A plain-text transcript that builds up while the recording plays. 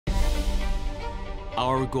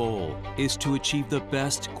Our goal is to achieve the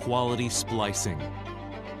best quality splicing,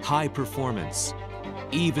 high performance,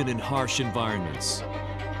 even in harsh environments.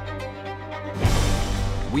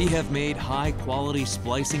 We have made high-quality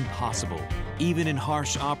splicing possible, even in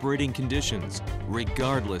harsh operating conditions,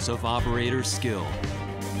 regardless of operator's skill.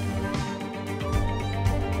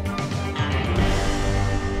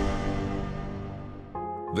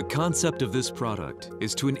 The concept of this product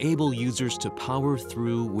is to enable users to power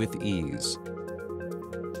through with ease.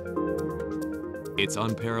 Its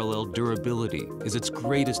unparalleled durability is its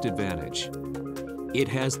greatest advantage. It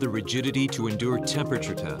has the rigidity to endure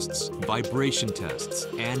temperature tests, vibration tests,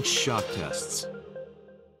 and shock tests.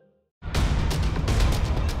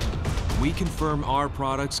 We confirm our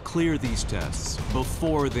products clear these tests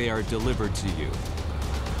before they are delivered to you.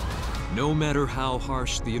 No matter how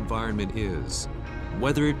harsh the environment is,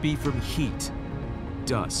 whether it be from heat,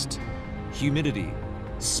 dust, humidity,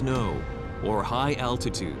 snow, or high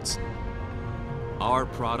altitudes, our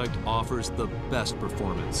product offers the best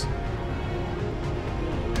performance.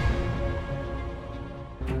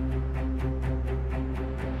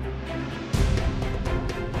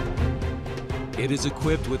 It is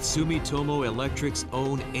equipped with Sumitomo Electric's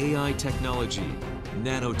own AI technology,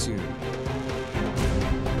 NanoTune.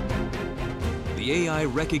 The AI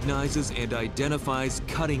recognizes and identifies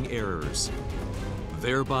cutting errors,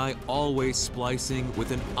 thereby always splicing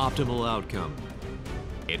with an optimal outcome.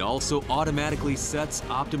 It also automatically sets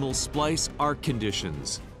optimal splice arc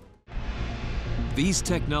conditions. These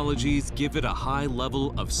technologies give it a high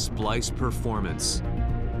level of splice performance.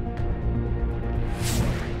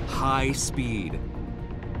 High speed.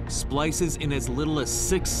 Splices in as little as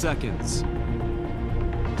 6 seconds.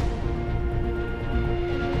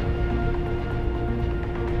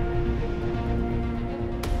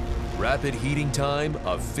 Rapid heating time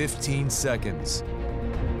of 15 seconds.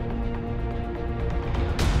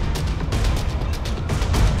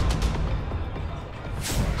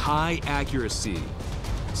 High accuracy.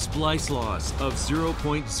 Splice loss of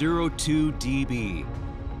 0.02 dB.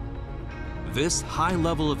 This high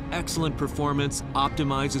level of excellent performance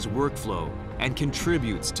optimizes workflow and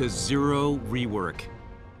contributes to zero rework.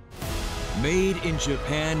 Made in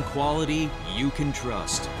Japan quality you can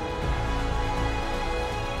trust.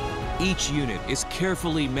 Each unit is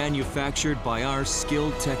carefully manufactured by our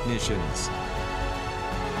skilled technicians.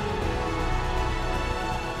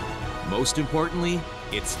 Most importantly,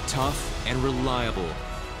 it's tough and reliable,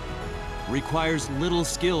 requires little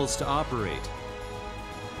skills to operate,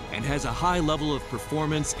 and has a high level of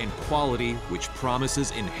performance and quality which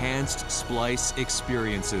promises enhanced splice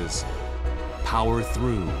experiences. Power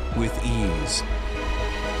through with ease.